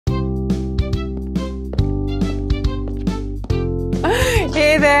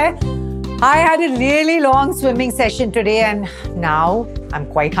there. I had a really long swimming session today and now I'm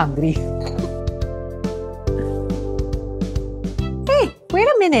quite hungry. Hey, wait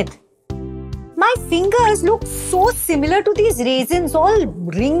a minute. My fingers look so similar to these raisins, all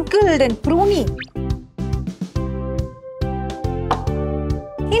wrinkled and pruny.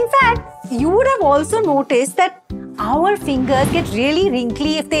 In fact, you would have also noticed that our fingers get really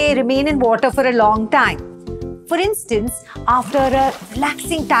wrinkly if they remain in water for a long time. For instance, after a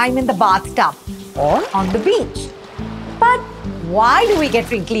relaxing time in the bathtub or on the beach. But why do we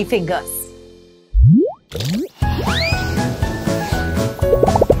get wrinkly fingers?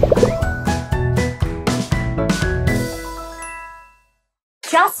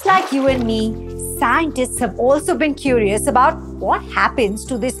 Just like you and me, scientists have also been curious about what happens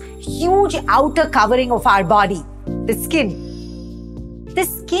to this huge outer covering of our body, the skin. The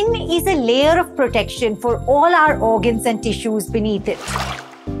skin is a layer of protection for all our organs and tissues beneath it.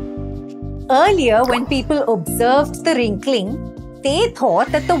 Earlier, when people observed the wrinkling, they thought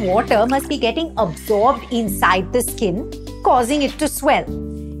that the water must be getting absorbed inside the skin, causing it to swell.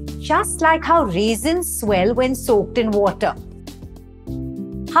 Just like how raisins swell when soaked in water.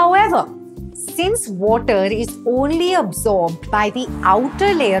 However, since water is only absorbed by the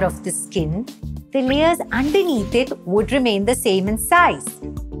outer layer of the skin, the layers underneath it would remain the same in size.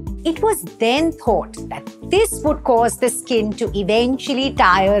 It was then thought that this would cause the skin to eventually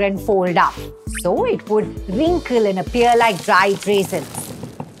tire and fold up, so it would wrinkle and appear like dried raisins.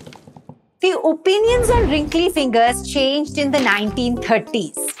 The opinions on wrinkly fingers changed in the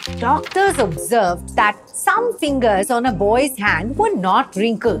 1930s. Doctors observed that some fingers on a boy's hand were not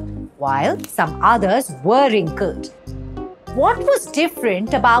wrinkled, while some others were wrinkled. What was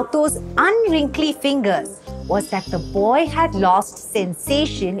different about those unwrinkly fingers was that the boy had lost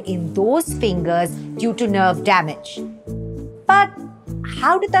sensation in those fingers due to nerve damage. But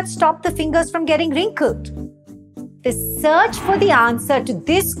how did that stop the fingers from getting wrinkled? The search for the answer to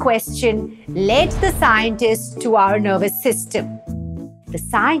this question led the scientists to our nervous system. The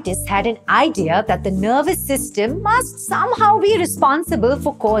scientists had an idea that the nervous system must somehow be responsible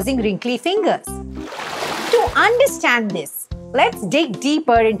for causing wrinkly fingers. To understand this, let's dig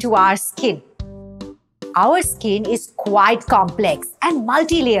deeper into our skin. Our skin is quite complex and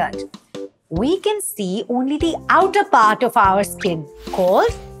multi-layered. We can see only the outer part of our skin,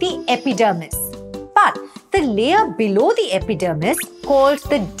 called the epidermis. But the layer below the epidermis, called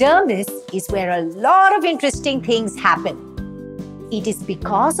the dermis, is where a lot of interesting things happen. It is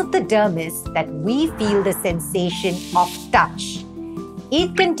because of the dermis that we feel the sensation of touch.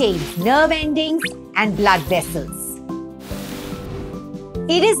 It contains nerve endings and blood vessels.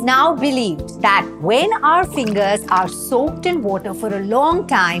 It is now believed that when our fingers are soaked in water for a long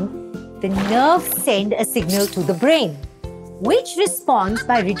time, the nerves send a signal to the brain, which responds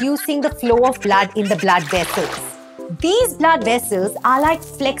by reducing the flow of blood in the blood vessels. These blood vessels are like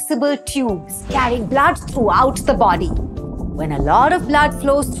flexible tubes carrying blood throughout the body. When a lot of blood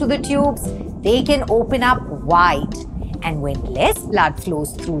flows through the tubes, they can open up wide. And when less blood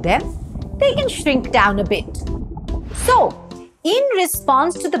flows through them, they can shrink down a bit. So, in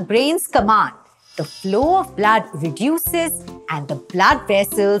response to the brain's command, the flow of blood reduces and the blood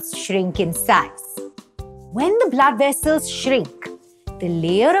vessels shrink in size. When the blood vessels shrink, the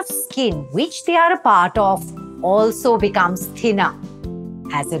layer of skin which they are a part of also becomes thinner.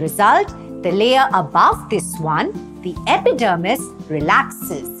 As a result, the layer above this one, the epidermis,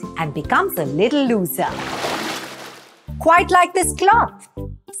 relaxes and becomes a little looser. Quite like this cloth.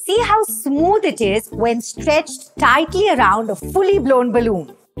 See how smooth it is when stretched tightly around a fully blown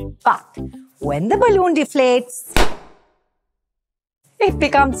balloon. But when the balloon deflates, it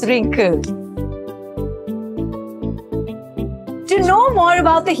becomes wrinkled. To know more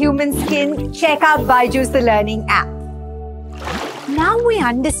about the human skin, check out BYJU'S The Learning app. Now we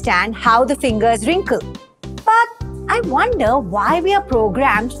understand how the fingers wrinkle. But I wonder why we are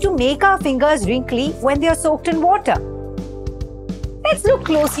programmed to make our fingers wrinkly when they are soaked in water. Let's look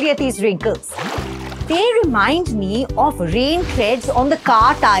closely at these wrinkles. They remind me of rain threads on the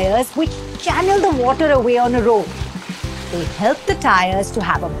car tires which channel the water away on a road. They help the tires to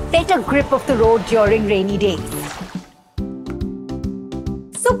have a better grip of the road during rainy days.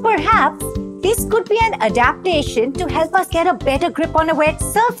 So perhaps this could be an adaptation to help us get a better grip on a wet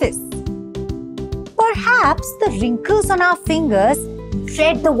surface. Perhaps the wrinkles on our fingers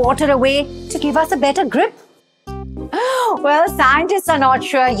thread the water away to give us a better grip. Well, scientists are not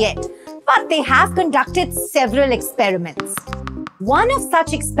sure yet, but they have conducted several experiments. One of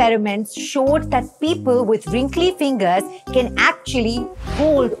such experiments showed that people with wrinkly fingers can actually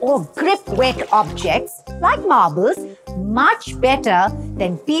hold or grip wet objects, like marbles, much better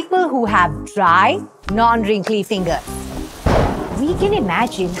than people who have dry, non-wrinkly fingers. We can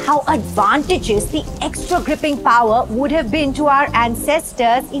imagine how advantageous the extra gripping power would have been to our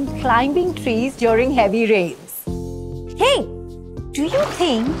ancestors in climbing trees during heavy rains. Hey, do you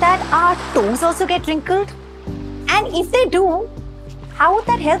think that our toes also get wrinkled? And if they do, how would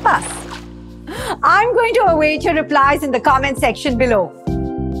that help us? I'm going to await your replies in the comment section below.